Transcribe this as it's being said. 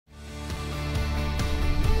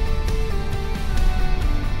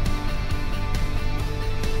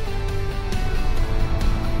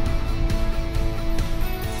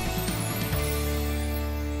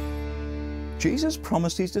Jesus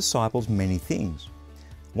promised his disciples many things.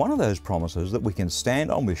 One of those promises that we can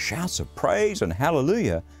stand on with shouts of praise and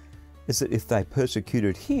hallelujah is that if they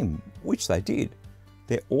persecuted him, which they did,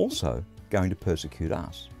 they're also going to persecute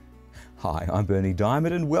us. Hi, I'm Bernie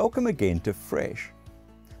Diamond and welcome again to Fresh.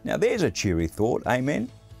 Now there's a cheery thought,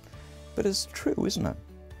 amen? But it's true, isn't it?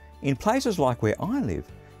 In places like where I live,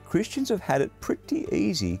 Christians have had it pretty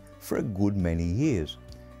easy for a good many years.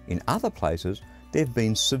 In other places, they've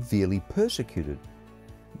been severely persecuted.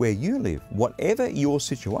 Where you live, whatever your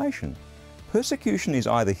situation, persecution is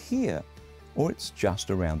either here or it's just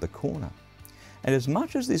around the corner. And as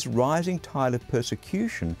much as this rising tide of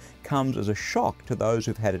persecution comes as a shock to those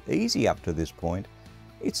who've had it easy up to this point,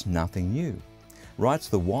 it's nothing new. Writes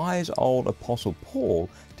the wise old Apostle Paul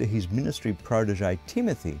to his ministry protégé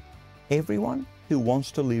Timothy, everyone who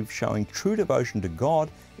wants to live showing true devotion to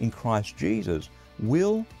God in Christ Jesus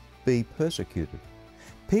will be persecuted.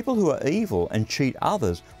 People who are evil and cheat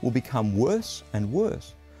others will become worse and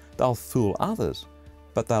worse. They'll fool others,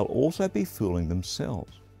 but they'll also be fooling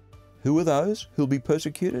themselves. Who are those who'll be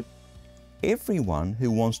persecuted? Everyone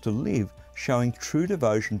who wants to live showing true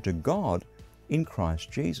devotion to God in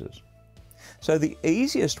Christ Jesus. So the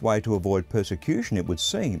easiest way to avoid persecution, it would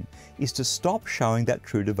seem, is to stop showing that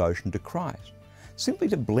true devotion to Christ, simply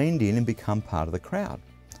to blend in and become part of the crowd.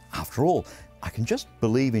 After all, I can just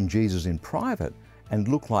believe in Jesus in private and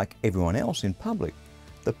look like everyone else in public,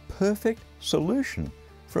 the perfect solution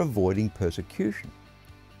for avoiding persecution.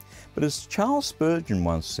 But as Charles Spurgeon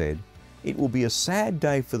once said, it will be a sad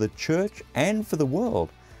day for the church and for the world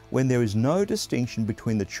when there is no distinction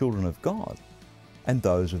between the children of God and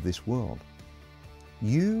those of this world.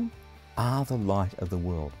 You are the light of the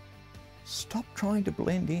world. Stop trying to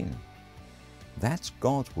blend in. That's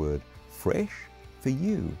God's word, fresh for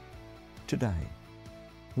you today.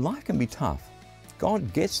 Life can be tough.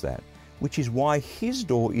 God gets that, which is why His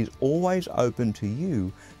door is always open to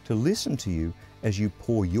you to listen to you as you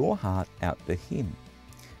pour your heart out to Him.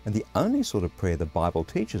 And the only sort of prayer the Bible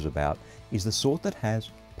teaches about is the sort that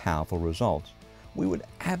has powerful results. We would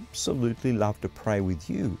absolutely love to pray with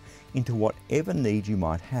you into whatever need you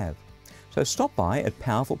might have. So stop by at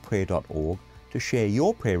powerfulprayer.org to share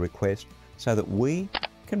your prayer request so that we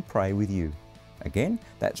can pray with you. Again,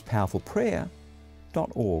 that's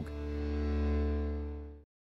powerfulprayer.org.